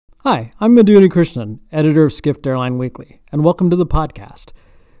Hi, I'm Madhuni Krishnan, editor of Skift Airline Weekly, and welcome to the podcast.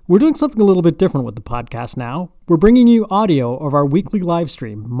 We're doing something a little bit different with the podcast now. We're bringing you audio of our weekly live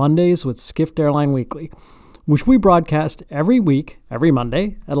stream, Mondays with Skift Airline Weekly, which we broadcast every week, every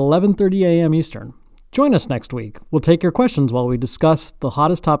Monday, at 11:30 a.m. Eastern. Join us next week. We'll take your questions while we discuss the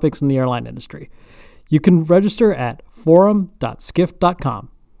hottest topics in the airline industry. You can register at forum.skift.com.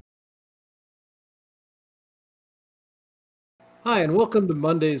 Hi, and welcome to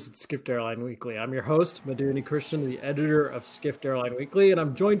Mondays with Skift Airline Weekly. I'm your host, Madhuni Krishnan, the editor of Skift Airline Weekly, and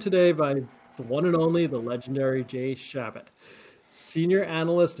I'm joined today by the one and only, the legendary Jay Shabbat, senior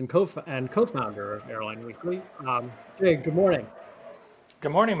analyst and co-founder of Airline Weekly. Jay, good morning.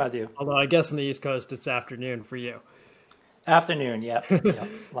 Good morning, Madhu. Although I guess in the East Coast, it's afternoon for you. Afternoon, yep,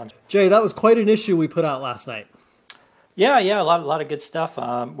 lunch. Jay, that was quite an issue we put out last night. Yeah, a lot of good stuff.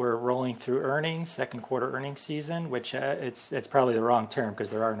 We're rolling through earnings, second quarter earnings season, which it's probably the wrong term because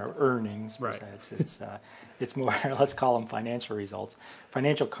there are no earnings. Right. It's more, let's call them financial results,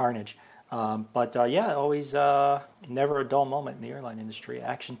 financial carnage. But always never a dull moment in the airline industry.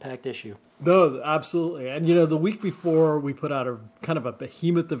 Action-packed issue. No, absolutely. And the week before we put out a kind of a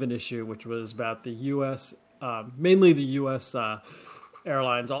behemoth of an issue, which was about the U.S., mainly the U.S.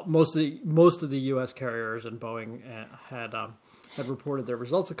 Airlines. Most of the U.S. carriers and Boeing had reported their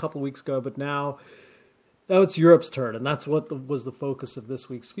results a couple of weeks ago, but now it's Europe's turn, and that's what was the focus of this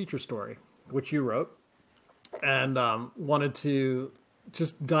week's feature story, which you wrote, and wanted to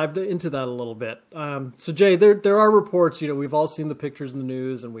just dive into that a little bit. So Jay, there are reports. We've all seen the pictures in the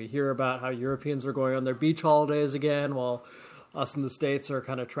news, and we hear about how Europeans are going on their beach holidays again, while us in the States are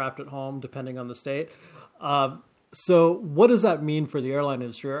kind of trapped at home, depending on the state. So what does that mean for the airline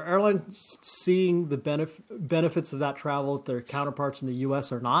industry? Are airlines seeing the benefits of that travel that their counterparts in the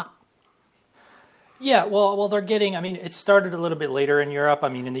U.S. are not? Yeah, well, they're getting. It started a little bit later in Europe.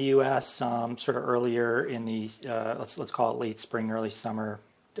 In the U.S., sort of earlier in the let's call it late spring, early summer,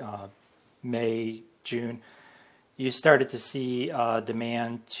 May, June. You started to see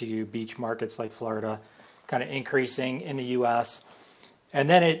demand to beach markets like Florida, kind of increasing in the U.S. And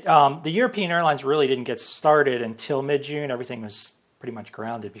then the European airlines really didn't get started until mid-June. Everything was pretty much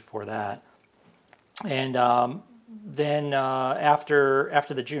grounded before that. And then after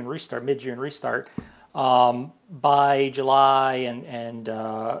the June restart, mid-June restart, by July and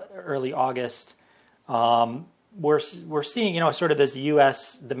early August, we're seeing sort of this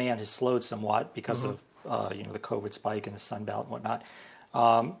U.S. demand has slowed somewhat because of the COVID spike and the Sun Belt and whatnot.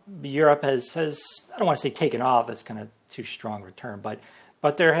 Europe has I don't want to say taken off. That's kind of too strong of a term,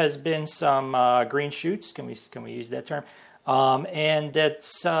 but there has been some green shoots. Can we use that term? And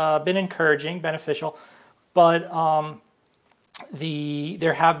it's been encouraging, beneficial. But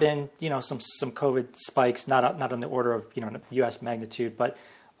there have been some COVID spikes, not on the order of U.S. magnitude, but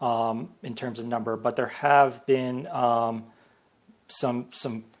in terms of number. But there have been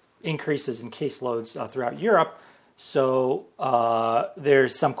some increases in caseloads throughout Europe. So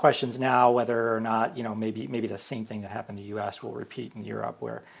there's some questions now whether or not maybe the same thing that happened in the U.S. will repeat in Europe,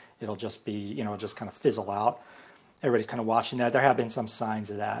 where it'll just be just kind of fizzle out. Everybody's kind of watching that. There have been some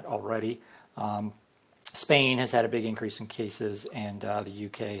signs of that already. Spain has had a big increase in cases, and the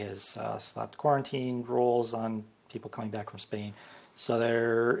UK has slapped quarantine rules on people coming back from Spain. So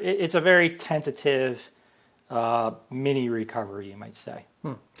it's a very tentative mini recovery, you might say.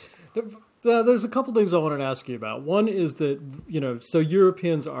 There's a couple things I wanted to ask you about. One is that, so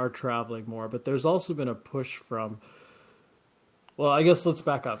Europeans are traveling more, but there's also been a push from, well, I guess let's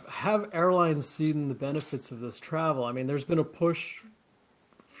back up. Have airlines seen the benefits of this travel? There's been a push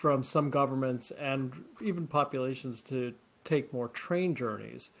from some governments and even populations to take more train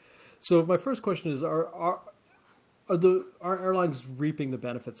journeys. So my first question is, are airlines reaping the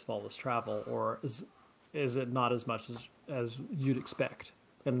benefits of all this travel, or is it not as much as you'd expect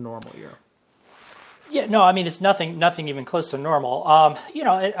in a normal year? Yeah, no, it's nothing even close to normal.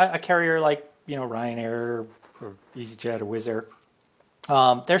 A carrier like Ryanair or EasyJet or Wizz Air,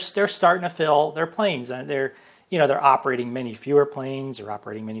 they're starting to fill their planes, and they're operating many fewer planes, they're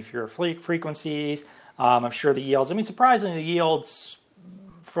operating many fewer frequencies. I'm sure the yields. Surprisingly, the yields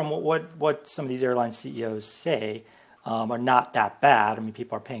from what some of these airline CEOs say are not that bad.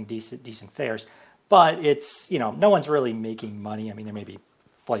 People are paying decent fares, but it's no one's really making money. There may be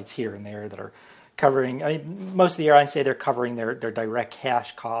flights here and there that are covering. Most of the airlines say they're covering their direct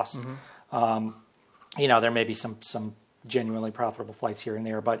cash costs. There may be some genuinely profitable flights here and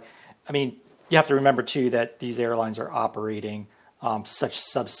there, but you have to remember too that these airlines are operating such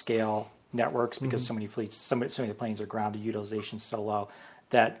subscale networks because so many fleets, so many of the planes are grounded, utilization so low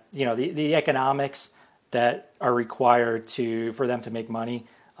that the economics that are required for them to make money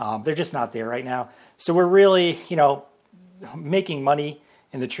They're just not there right now. So we're really, making money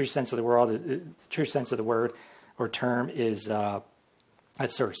in the true sense of the true sense of the word or term is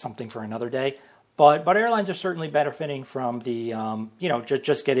that's sort of something for another day. But airlines are certainly benefiting from the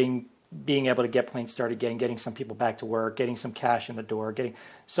just being able to get planes started again, getting some people back to work, getting some cash in the door, they're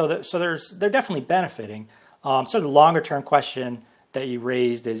definitely benefiting. So the longer term question that you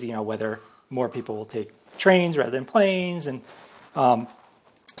raised is whether more people will take trains rather than planes, and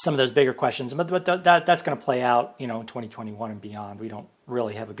some of those bigger questions. But that's going to play out in 2021 and beyond. We don't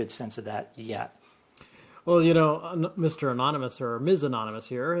really have a good sense of that yet. Well, Mr. Anonymous or Ms. Anonymous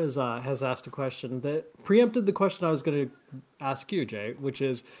here has asked a question that preempted the question I was going to ask you, Jay, which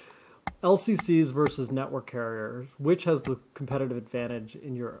is LCCs versus network carriers. Which has the competitive advantage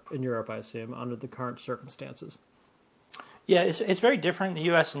in Europe, I assume, under the current circumstances? Yeah, it's very different in the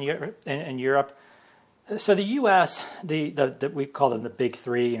U.S. and Europe. So the U.S., the we call them the big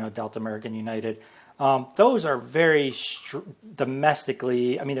three, Delta, American, United. Those are very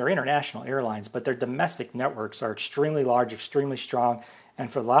domestically, they're international airlines, but their domestic networks are extremely large, extremely strong,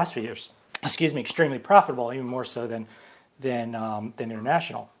 and for the last few years, extremely profitable, even more so than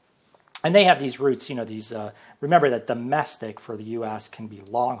international. And they have these routes, remember that domestic for the U.S. can be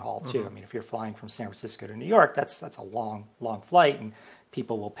long haul too. Mm-hmm. If you're flying from San Francisco to New York, that's a long flight, and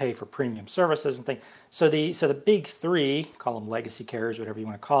people will pay for premium services and things. So the big three, call them legacy carriers, whatever you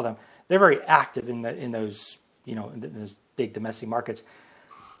want to call them, they're very active in those big domestic markets.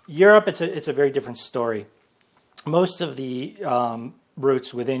 Europe, it's a very different story. Most of the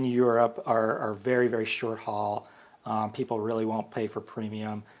routes within Europe are very, very short haul. People really won't pay for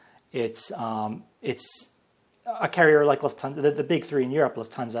premium. It's a carrier like Lufthansa, the big three in Europe,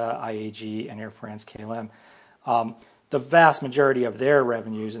 Lufthansa, IAG, and Air France, KLM. The vast majority of their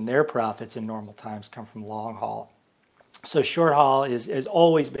revenues and their profits in normal times come from long haul. So short haul has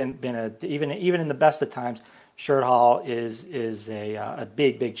always been even in the best of times, short haul is a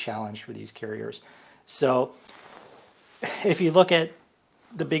big challenge for these carriers. So if you look at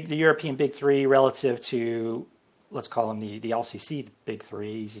the European big three relative to, let's call them the LCC big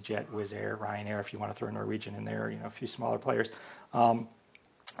three, EasyJet, Wizz Air, Ryanair, if you want to throw Norwegian in there, a few smaller players.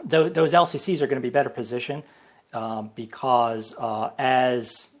 Those LCCs are going to be better positioned because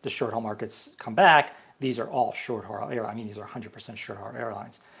as the short haul markets come back, these are all short haul airlines. These are 100% short haul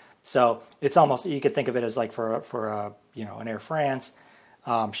airlines. So it's almost, you could think of it as like for an Air France,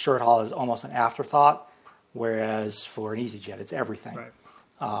 short haul is almost an afterthought, whereas for an EasyJet, it's everything. Right.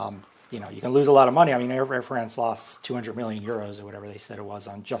 You can lose a lot of money. Air France lost 200 million euros or whatever they said it was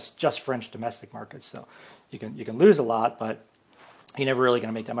on just French domestic markets. So you can lose a lot, but you're never really going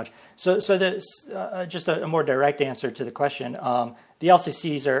to make that much. So there's just a more direct answer to the question. The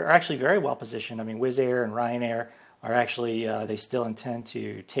LCCs are actually very well positioned. Wizz Air and Ryanair are actually they still intend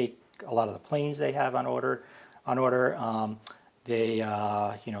to take a lot of the planes they have on order.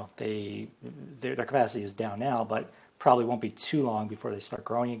 Their capacity is down now, but probably won't be too long before they start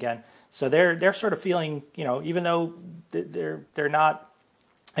growing again. So they're sort of feeling, even though they're not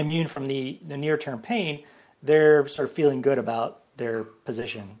immune from the near term pain, they're sort of feeling good about their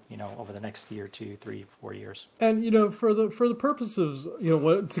position, over the next year, 2, 3, 4 years. And for the purposes,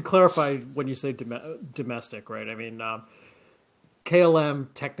 to clarify, when you say domestic, right? KLM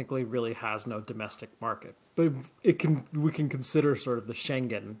technically really has no domestic market, but we can consider sort of the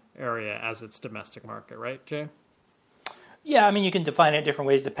Schengen area as its domestic market, right, Jay? Yeah, you can define it in different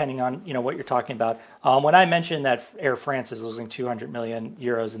ways depending on what you're talking about. When I mentioned that Air France is losing 200 million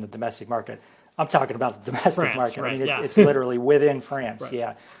euros in the domestic market, I'm talking about the domestic market. Right, it's literally within France. Right.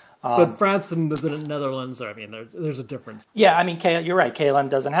 Yeah. But France and the Netherlands, there's a difference. Yeah, you're right. KLM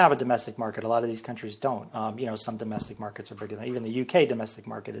doesn't have a domestic market. A lot of these countries don't. Some domestic markets are bigger than even the UK domestic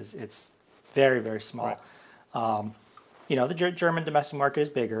market it's very, very small. Right. The German domestic market is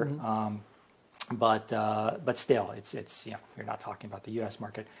bigger, but still, it's you're not talking about the U.S.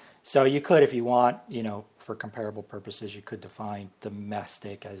 market. So you could, if you want, for comparable purposes, you could define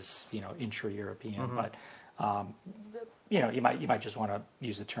domestic as intra-European, mm-hmm. But you might just want to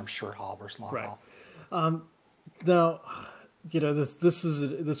use the term short haul versus long haul. Now,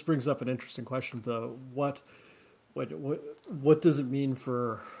 this brings up an interesting question though. What does it mean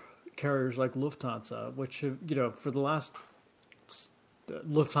for carriers like Lufthansa, which for the last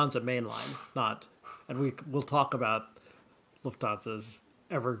Lufthansa mainline, we'll talk about Lufthansa's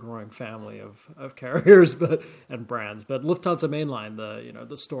ever-growing family of carriers, and brands, but Lufthansa mainline,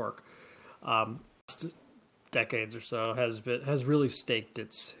 the Stork, decades or so has really staked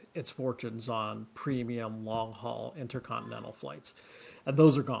its fortunes on premium long haul intercontinental flights, and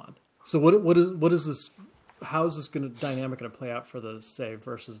those are gone. So what does this How's this dynamic going to play out for the, say,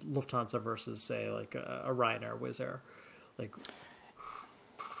 versus Lufthansa versus, say, like a Ryanair, Wizz Air? Like,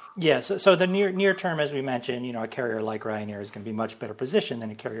 yeah, so the near term, as we mentioned, a carrier like Ryanair is going to be much better positioned than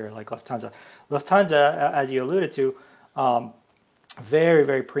a carrier like Lufthansa. Lufthansa, as you alluded to, very,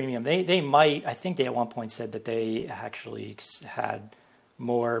 very premium. They might, I think they at one point said that they actually had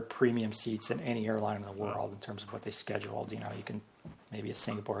more premium seats than any airline in the world in terms of what they scheduled. You can maybe a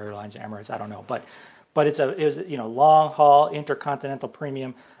Singapore Airlines, Emirates, I don't know, but it was long haul intercontinental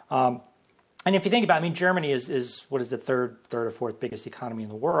premium. And if you think about it, Germany is what is the third or fourth biggest economy in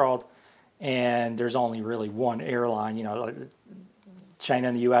the world, and there's only really one airline. China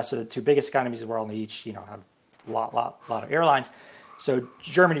and the U.S. are the two biggest economies in the world, and they each have a lot of airlines. So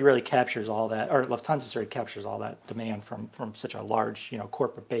Germany really captures all that, or Lufthansa sort of captures all that demand from such a large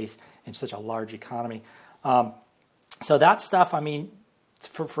corporate base and such a large economy. So that stuff, for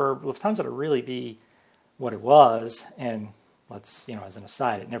Lufthansa to really be what it was, and let's, as an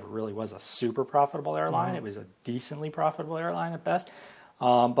aside, it never really was a super profitable airline. Mm-hmm. It was a decently profitable airline at best.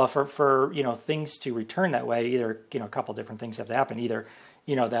 But for things to return that way, either, a couple different things have to happen. Either,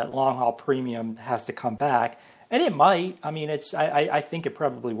 that long haul premium has to come back, and it might. I think it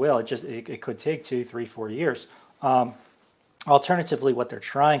probably will. It could take 2, 3, 4 years. Alternatively, what they're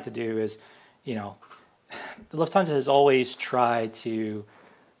trying to do is, Lufthansa has always tried to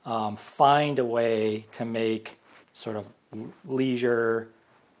find a way to make sort of leisure,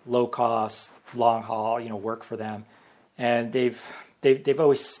 low cost, long haul, work for them, and they've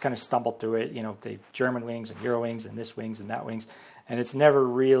always kind of stumbled through it. They've Germanwings and Eurowings and this wings and that wings, and it's never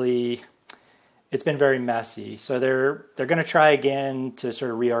really. It's been very messy. So they're going to try again to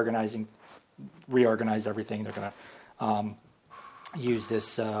sort of reorganize everything. They're going to use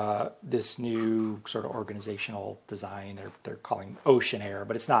this new sort of organizational design. They're calling Ocean Air,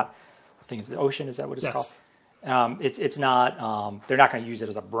 but it's not. I think it's Ocean. Is that what it's yes. called? It's not. They're not going to use it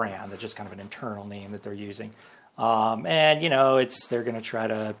as a brand. It's just kind of an internal name that they're using. And they're going to try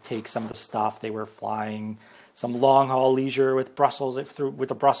to take some of the stuff they were flying, some long haul leisure with with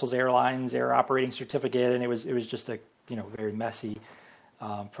the Brussels Airlines Air Operating Certificate, and it was just a very messy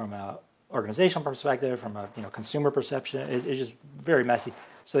from a organizational perspective, from a consumer perception. It's just very messy.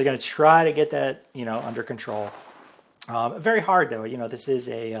 So they're going to try to get that under control. Very hard though. This is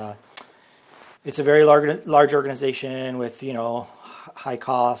it's a very large organization with high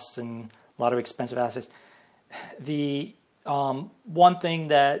costs and a lot of expensive assets. The one thing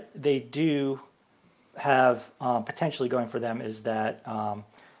that they do have potentially going for them is that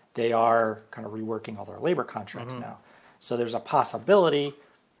they are kind of reworking all their labor contracts now. So there's a possibility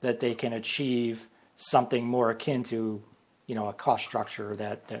that they can achieve something more akin to a cost structure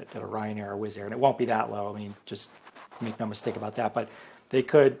that a Ryanair or Wizz Air, and it won't be that low. Just make no mistake about that. But they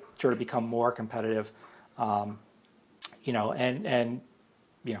could sort of become more competitive, and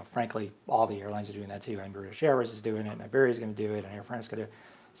frankly, all the airlines are doing that too. And British Airways is doing it, and Iberia is going to do it, and Air France is going to do it.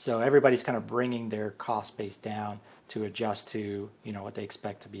 So everybody's kind of bringing their cost base down to adjust to what they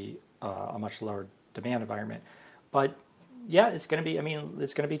expect to be a much lower demand environment. But yeah, it's going to be.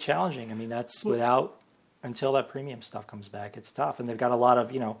 It's going to be challenging. That's until that premium stuff comes back. It's tough, and they've got a lot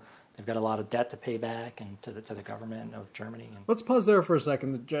of debt to pay back and to the government of Germany. Let's pause there for a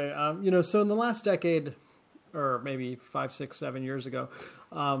second, Jay. So in the last decade, or maybe 5, 6, 7 years ago,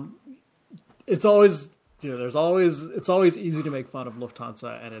 it's always. It's always easy to make fun of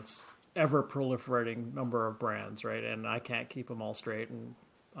Lufthansa and its ever proliferating number of brands, right? And I can't keep them all straight, and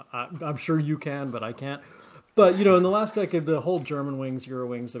I'm sure you can, but I can't. But in the last decade, the whole Germanwings,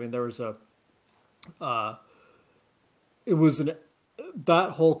 Eurowings. There was that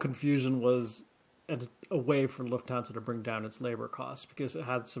whole confusion was a way for Lufthansa to bring down its labor costs because it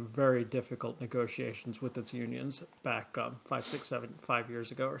had some very difficult negotiations with its unions back 5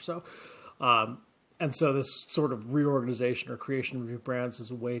 years ago or so. And so this sort of reorganization or creation of new brands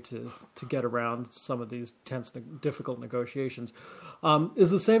is a way to get around some of these tense, difficult negotiations. Are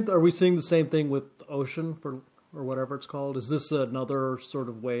we seeing the same thing with Ocean or whatever it's called? Is this another sort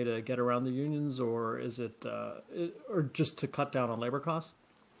of way to get around the unions, or is it or just to cut down on labor costs?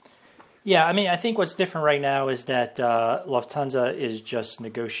 Yeah, I think what's different right now is that Lufthansa is just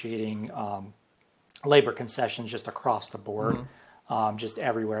negotiating labor concessions just across the board. Mm-hmm. Just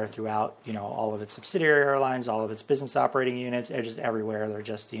everywhere throughout, all of its subsidiary airlines, all of its business operating units, they're just everywhere. They're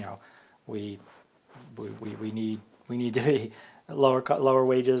just, we need to be lower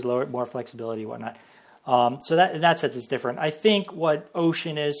wages, more flexibility, whatnot. So that in that sense is different. I think what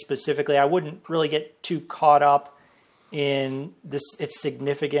Ocean is specifically, I wouldn't really get too caught up in its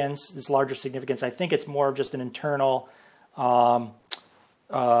significance, this larger significance. I think it's more of just an internal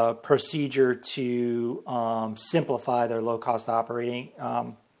procedure to simplify their low cost operations.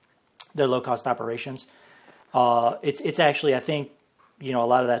 It's actually, I think, a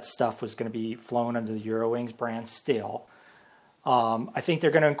lot of that stuff was going to be flown under the Eurowings brand still. I think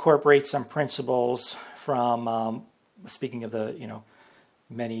they're going to incorporate some principles from, speaking of the,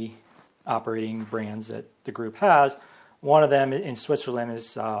 many operating brands that the group has. One of them in Switzerland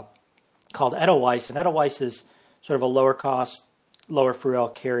is called Edelweiss, and Edelweiss is sort of a lower cost, lower frill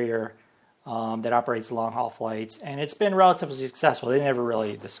carrier that operates long haul flights, and it's been relatively successful. They never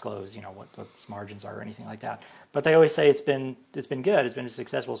really disclose, what its margins are or anything like that, but they always say it's been good, it's been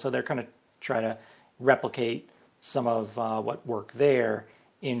successful. So they're going to try to replicate some of what worked there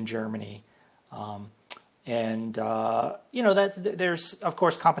in Germany. There's, of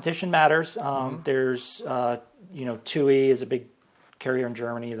course, competition matters. There's, TUI is a big carrier in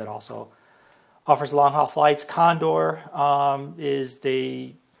Germany that also offers long haul flights. Condor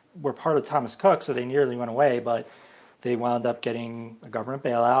they were part of Thomas Cook, so they nearly went away, but they wound up getting a government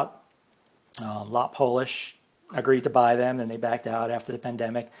bailout. Lot Polish agreed to buy them, and they backed out after the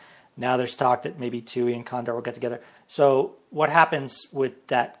pandemic. Now there's talk that maybe TUI and Condor will get together. So what happens with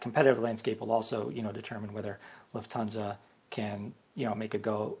that competitive landscape will also, determine whether Lufthansa can, make a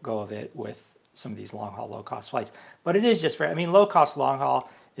go of it with some of these long haul, low cost flights. But it is just low cost, long haul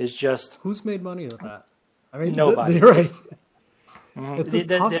is just, who's made money with that? Nobody. Right.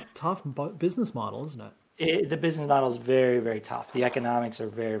 It's tough business model, isn't it? The business model is very, very tough. The economics are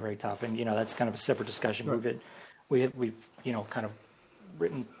very, very tough, and that's kind of a separate discussion. Right. We've kind of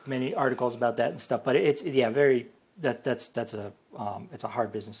written many articles about that and stuff. But it's very it's a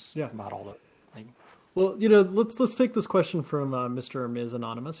hard business model. Well, let's take this question from Mr. or Ms.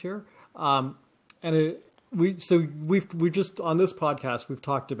 Anonymous here, we've just on this podcast we've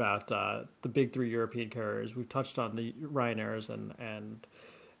talked about the big three European carriers. We've touched on the Ryanairs and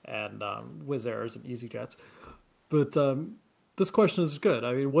Wizz Airs and EasyJets, but this question is good.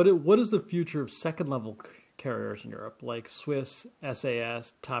 What is the future of second level carriers in Europe, like Swiss,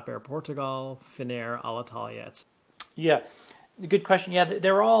 SAS, TAP Air Portugal, Finnair, Alitalia? Yeah, good question. Yeah,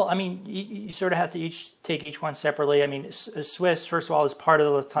 they're all. You sort of have to take each one separately. Swiss, first of all, is part of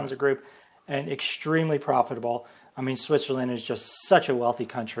the Lufthansa group and extremely profitable. Switzerland is just such a wealthy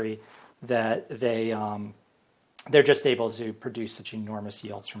country that they're just able to produce such enormous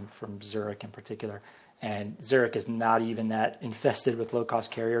yields from Zurich in particular. And Zurich is not even that infested with low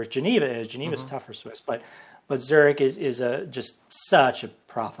cost carriers. Geneva is. Geneva's tough for Swiss, but Zurich is just such a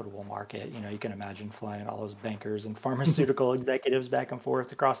profitable market. You can imagine flying all those bankers and pharmaceutical executives back and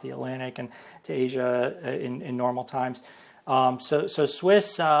forth across the Atlantic and to Asia in normal times. So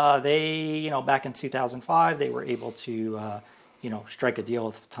Swiss, they, back in 2005, they were able to, strike a deal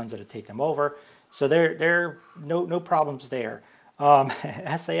with Lufthansa to take them over. So they're no problems there.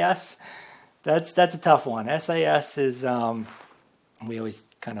 SAS, that's a tough one. SAS is, we always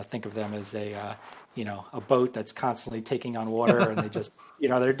kind of think of them as a boat that's constantly taking on water, and they just,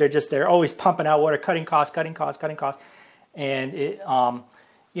 they're always pumping out water, cutting costs. And it,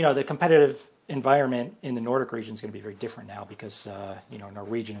 the competitive environment in the Nordic region is going to be very different now because,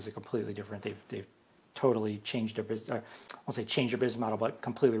 Norwegian is a completely different, they've totally changed their business, I won't say change their business model, but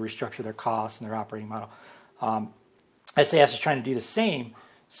completely restructure their costs and their operating model. SAS is trying to do the same.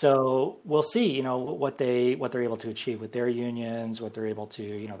 So we'll see, what they're able to achieve with their unions, what they're able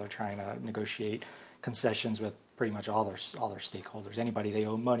to, they're trying to negotiate concessions with pretty much all their stakeholders, anybody they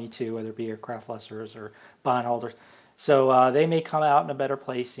owe money to, whether it be aircraft lessors or bondholders. So they may come out in a better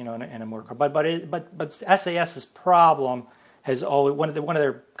place, in a more. But SAS's problem has always one of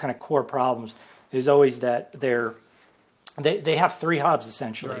their kind of core problems is always that they have three hubs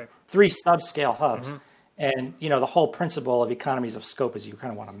essentially, right. 3 subscale hubs. Mm-hmm. And, the whole principle of economies of scope is you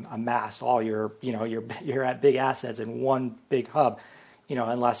kind of want to amass all your at big assets in one big hub,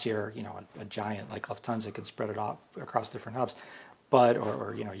 unless you're, a giant like Lufthansa could spread it out across different hubs,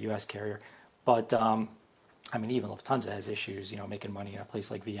 or U.S. carrier. But, even Lufthansa has issues, making money in a place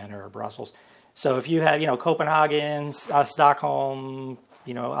like Vienna or Brussels. So if you have, Copenhagen, Stockholm,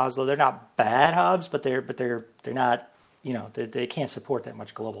 Oslo, they're not bad hubs, but they're not, they can't support that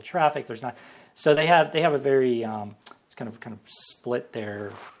much global traffic. There's not. So they have a very it's kind of split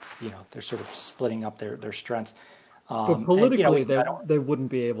their they're sort of splitting up their strengths. But politically, they wouldn't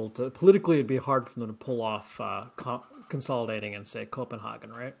be able to. Politically, it'd be hard for them to pull off consolidating and say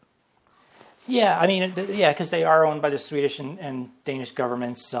Copenhagen, right? Yeah, because they are owned by the Swedish and Danish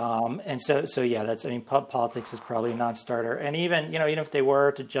governments, and so that's politics is probably a non-starter. And even even if they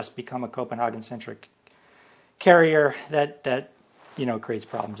were to just become a Copenhagen-centric carrier, that creates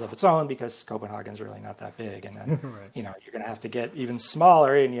problems of its own because Copenhagen's really not that big, and then Right. you're going to have to get even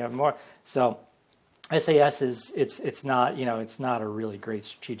smaller, and you have more. So SAS it's not it's not a really great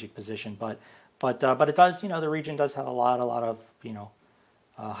strategic position, but it does the region does have a lot of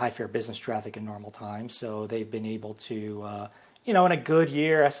high fare business traffic in normal times, so they've been able to in a good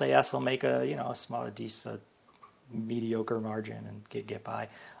year SAS will make a small decent mediocre margin and get by.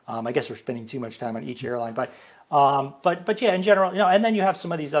 I guess we're spending too much time on each airline, but yeah, in general, and then you have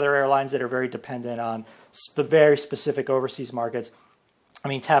some of these other airlines that are very dependent on very specific overseas markets. I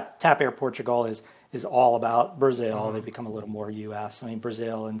mean, TAP Air Portugal is all about Brazil. Mm-hmm. They've become a little more U.S. I mean,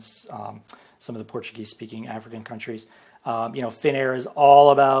 Brazil and some of the Portuguese-speaking African countries. Finnair is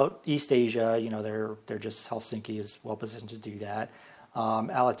all about East Asia. They're just Helsinki is well positioned to do that.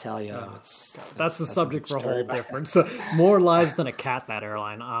 Alitalia, that's a subject for a whole different. So more lives than a cat. That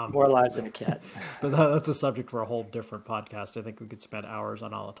airline. More lives than a cat. But that's a subject for a whole different podcast. I think we could spend hours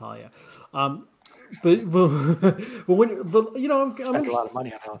on Alitalia. But I'm spent a lot of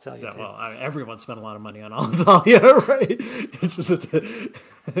money on Alitalia. Yeah, well, everyone spent a lot of money on Alitalia, right? It's just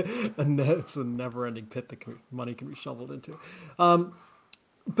it's a never-ending pit that money can be shoveled into.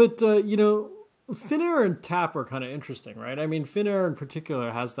 Finnair and TAP are kind of interesting, right? I mean, Finnair in particular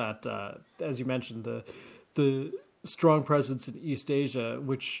has that, as you mentioned, the strong presence in East Asia,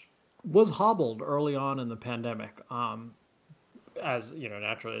 which was hobbled early on in the pandemic. As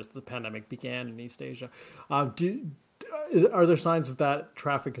naturally as the pandemic began in East Asia, are there signs that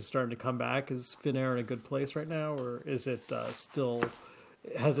traffic is starting to come back? Is Finnair in a good place right now, or is it still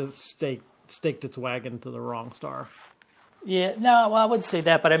has it staked its wagon to the wrong star? Yeah, no, well, I wouldn't say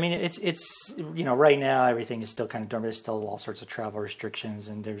that, but I mean, it's right now everything is still kind of dormant. There's still all sorts of travel restrictions,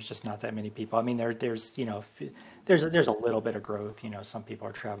 and there's just not that many people. I mean, there's a little bit of growth. Some people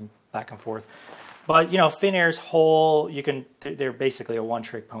are traveling back and forth, but Finnair's they're basically a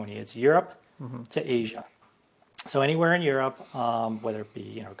one-trick pony. It's Europe to Asia, so anywhere in Europe, whether it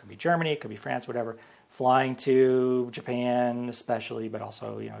be it could be Germany, it could be France, whatever. Flying to Japan, especially, but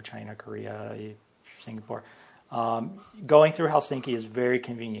also China, Korea, Singapore. Going through Helsinki is very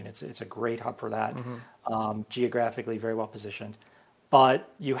convenient. It's a great hub for that. Geographically very well positioned, but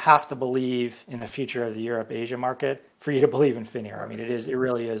you have to believe in the future of the Europe-Asia market for you to believe in Finnair. I mean, it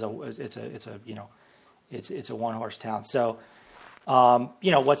really is it's a one-horse town. So,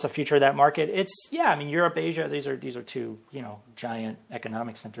 what's the future of that market? Europe-Asia. These are two giant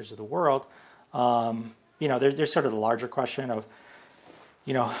economic centers of the world. There's sort of the larger question of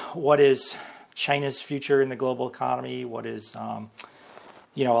what is China's future in the global economy? What is, a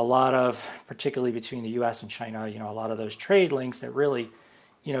lot of, particularly between the U.S. and China, a lot of those trade links that really,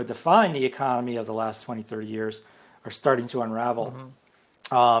 define the economy of the last 20, 30 years are starting to unravel.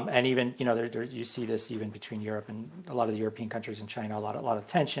 And even, you see this even between Europe and a lot of the European countries and China, a lot of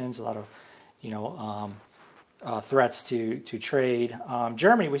tensions, a lot of, threats to trade.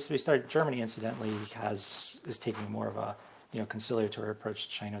 Germany incidentally is taking more of a, conciliatory approach to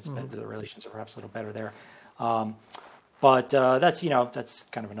China. The relations are perhaps a little better there. But that's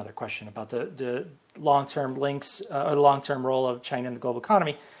kind of another question about the long-term links, or the long-term role of China in the global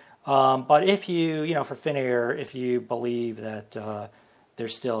economy. But if for Finnair, if you believe that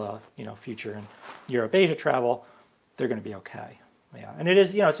there's still a future in Europe-Asia travel, they're going to be okay. Yeah, and it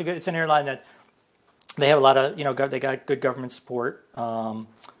is it's an airline that they have a lot of they got good government support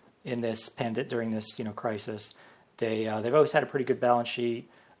in this during this crisis. They've always had a pretty good balance sheet.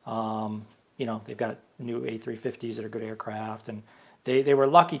 They've got new A350s that are good aircraft, and they were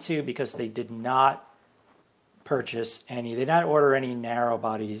lucky too because they did not they did not order any narrow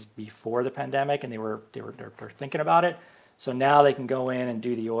bodies before the pandemic, and they're thinking about it. So now they can go in and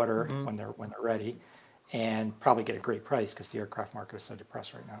do the order when they're ready, and probably get a great price because the aircraft market is so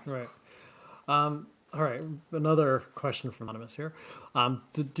depressed right now. Right. All right. Another question from Anonymous here.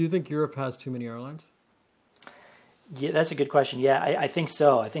 Do you think Europe has too many airlines? Yeah, that's a good question. Yeah, I think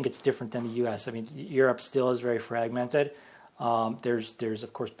so. I think it's different than the U.S. I mean, Europe still is very fragmented. There's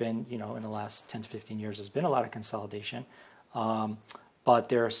of course been, in the last 10 to 15 years, there's been a lot of consolidation. But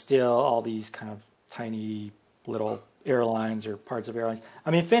there are still all these kind of tiny little airlines or parts of airlines.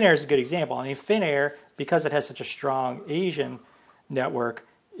 I mean, Finnair is a good example. I mean, Finnair, because it has such a strong Asian network,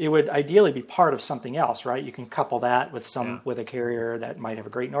 it would ideally be part of something else, right? You can couple that with with a carrier that might have a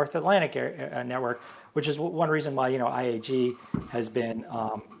great North Atlantic network, which is one reason why IAG has been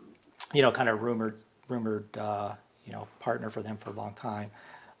kind of rumored partner for them for a long time.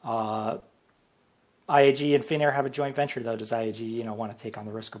 IAG and Finnair have a joint venture though. Does IAG want to take on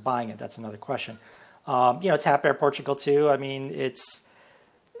the risk of buying it? That's another question. TAP Air Portugal too. I mean,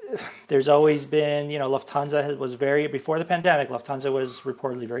 there's always been, Lufthansa was before the pandemic, Lufthansa was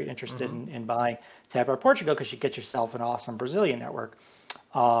reportedly very interested in buying TAP Air Portugal because you get yourself an awesome Brazilian network.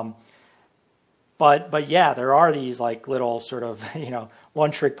 But yeah, there are these like little sort of,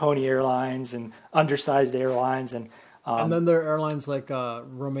 one-trick pony airlines and undersized airlines. And then there are airlines like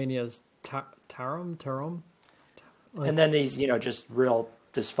Romania's Tarom. And then these, just real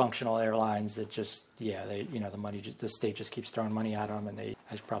dysfunctional airlines that just, the state just keeps throwing money at them, and I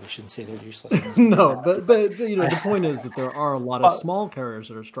probably shouldn't say they're useless. No, but the point is that there are a lot of small carriers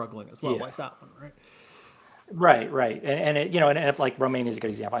that are struggling as well, like that one, right? Right. And like Romania is a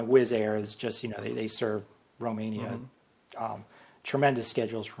good example. Wizz Air is just, they serve Romania, tremendous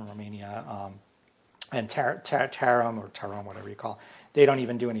schedules from Romania, and Tarom, whatever you call it. They don't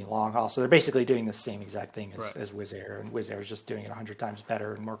even do any long haul. So they're basically doing the same exact thing as Wizz Air. And Wizz Air is just doing it 100 times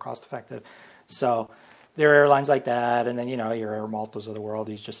better and more cost effective. So there are airlines like that. And then, your Air Maltas of the world,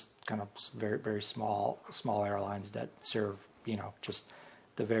 these just kind of very, very small airlines that serve, just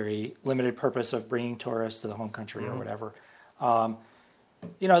the very limited purpose of bringing tourists to the home country or whatever.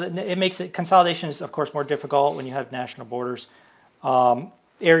 It makes consolidation is, of course, more difficult when you have national borders.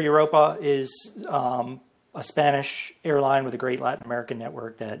 Air Europa is a Spanish airline with a great Latin American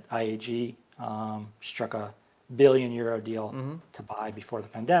network that IAG struck a €1 billion deal to buy before the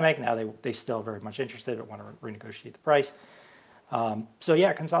pandemic. Now they still very much interested but want to renegotiate the price. So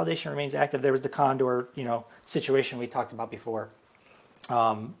yeah, consolidation remains active. There was the Condor, situation we talked about before.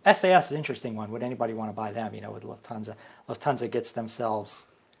 SAS is an interesting one. Would anybody want to buy them? With Lufthansa, Lufthansa gets themselves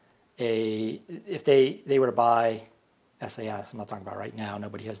if they were to buy SAS. I'm not talking about right now.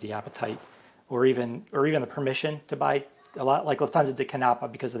 Nobody has the appetite or even the permission to buy a lot. Like Lufthansa, they cannot,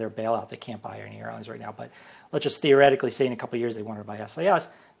 but because of their bailout, they can't buy any airlines right now. But let's just theoretically say in a couple of years they wanted to buy SAS.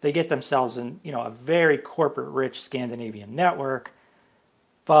 They get themselves in, a very corporate-rich Scandinavian network,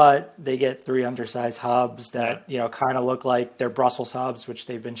 but they get 3 undersized hubs that, kind of look like they're Brussels hubs, which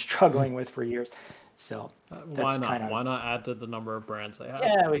they've been struggling with for years. So why not? Why not add to the number of brands they have?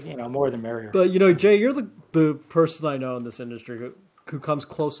 Yeah, more the merrier. But Jay, you're the person I know in this industry who comes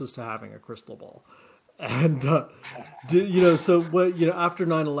closest to having a crystal ball, and so what? After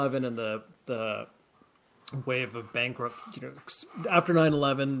 9/11 and the wave of after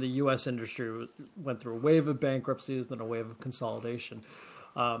 9/11, the U.S. industry went through a wave of bankruptcies, then a wave of consolidation.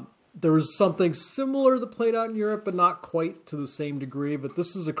 There was something similar that played out in Europe, but not quite to the same degree. But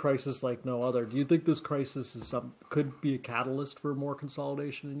this is a crisis like no other. Do you think this crisis could be a catalyst for more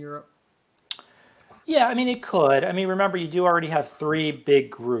consolidation in Europe? Yeah, it could. Remember, you do already have 3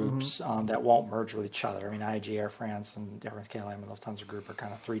 big groups that won't merge with each other. IAG, Air France, and Air France-KLM and Lufthansa Group are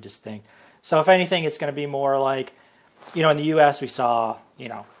kind of 3 distinct. So if anything, it's going to be more like, in the U.S. we saw,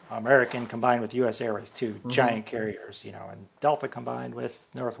 American combined with U.S. Airways, 2 giant carriers, and Delta combined with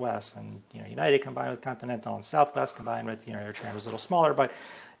Northwest, and United combined with Continental, and Southwest combined with Air Tran was a little smaller, but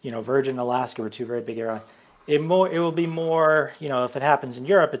Virgin and Alaska were 2 very big airlines. It will be more, if it happens in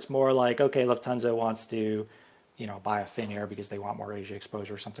Europe, it's more like, okay, Lufthansa wants to, buy a Finnair because they want more Asia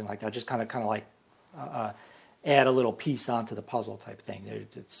exposure or something like that. Just kind of like add a little piece onto the puzzle type thing.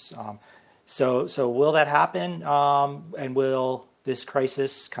 It's so will that happen? And will this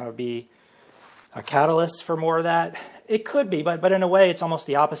crisis kind of be a catalyst for more of that? It could be, but in a way, it's almost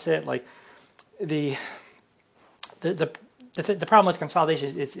the opposite. Like the problem with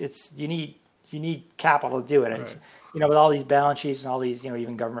consolidation is it's you need capital to do it. Right. It's with all these balance sheets and all these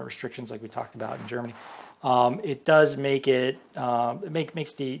even government restrictions like we talked about in Germany, it does make it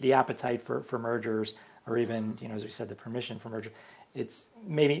makes the appetite for mergers, or even as we said, the permission for merger. It's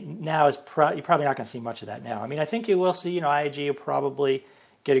maybe now you're probably not going to see much of that now. I think you will see. IAG will probably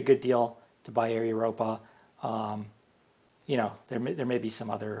get a good deal to buy Air Europa. There may be some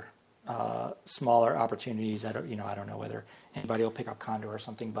other smaller opportunities. I don't know whether anybody will pick up Condor or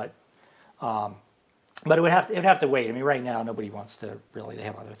something, but it would have to wait. Right now nobody wants to really. They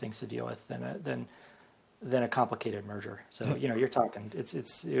have other things to deal with than a complicated merger. So you're talking.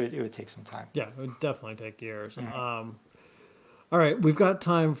 It would take some time. Yeah, it would definitely take years. All right, we've got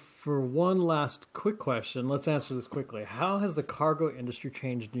time for one last quick question. Let's answer this quickly. How has the cargo industry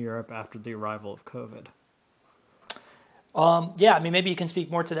changed in Europe after the arrival of COVID? Maybe you can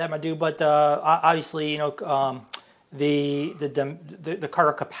speak more to that, Madhu. But obviously, the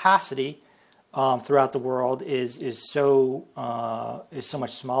cargo capacity throughout the world is so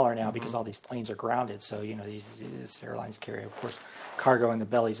much smaller now because all these planes are grounded. So these airlines carry, of course, cargo in the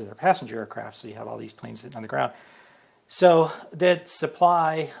bellies of their passenger aircraft. So you have all these planes sitting on the ground. So that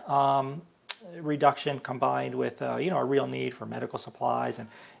supply reduction combined with a real need for medical supplies, and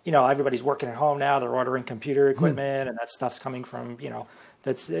everybody's working at home now. They're ordering computer equipment, and that stuff's coming from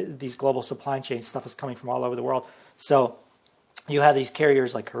these global supply chain stuff is coming from all over the world. So you have these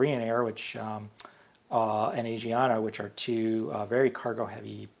carriers like Korean Air, which and Asiana, which are two very cargo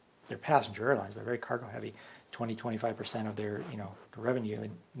heavy. They're passenger airlines, but very cargo heavy. 25% of their revenue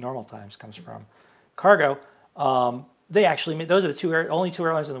in normal times comes from cargo. They actually made, those are the only two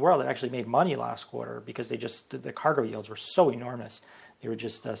airlines in the world that actually made money last quarter because the cargo yields were so enormous. They were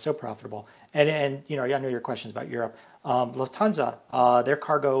just so profitable. And I know your questions about Europe. Lufthansa, their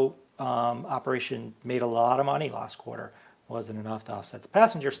cargo operation made a lot of money last quarter. Wasn't enough to offset the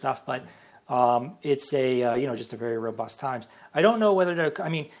passenger stuff, but it's just a very robust times. I don't know whether to. I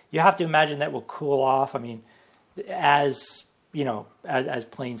mean, you have to imagine that will cool off. I mean, as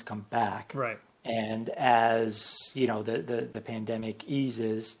planes come back, right, and as the pandemic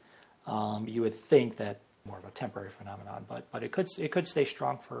eases, you would think that more of a temporary phenomenon, but it could stay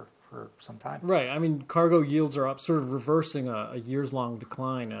strong for some time. Right. I mean, cargo yields are up, sort of reversing a years long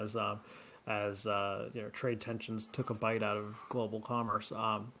decline as trade tensions took a bite out of global commerce.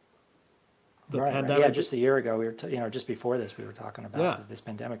 The pandemic, yeah, just a year ago, we were just before this, we were talking about this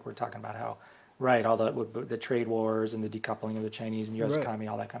pandemic. We were talking about how all the trade wars and the decoupling of the Chinese and U.S. economy,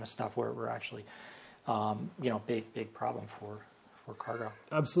 all that kind of stuff, were actually big problem for cargo.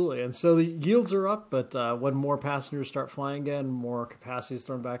 Absolutely. And so the yields are up, but when more passengers start flying again, more capacity is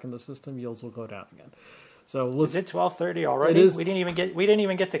thrown back in the system, yields will go down again. So is it 12:30 already? We didn't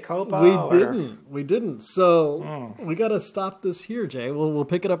even get to Copa. We didn't. So we got to stop this here, Jay. We'll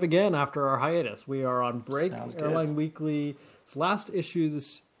pick it up again after our hiatus. We are on break. Sounds Airline good. Weekly's last issue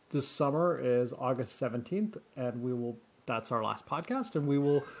this summer is August 17th, and that's our last podcast, and we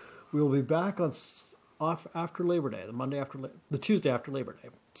will be back off after Labor Day, the Tuesday after Labor Day.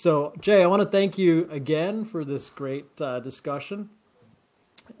 So, Jay, I want to thank you again for this great discussion.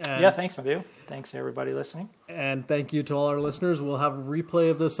 And, thanks, Madhu. Thanks, everybody listening. And thank you to all our listeners. We'll have a replay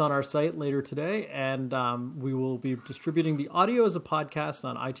of this on our site later today, and we will be distributing the audio as a podcast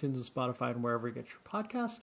on iTunes and Spotify and wherever you get your podcasts.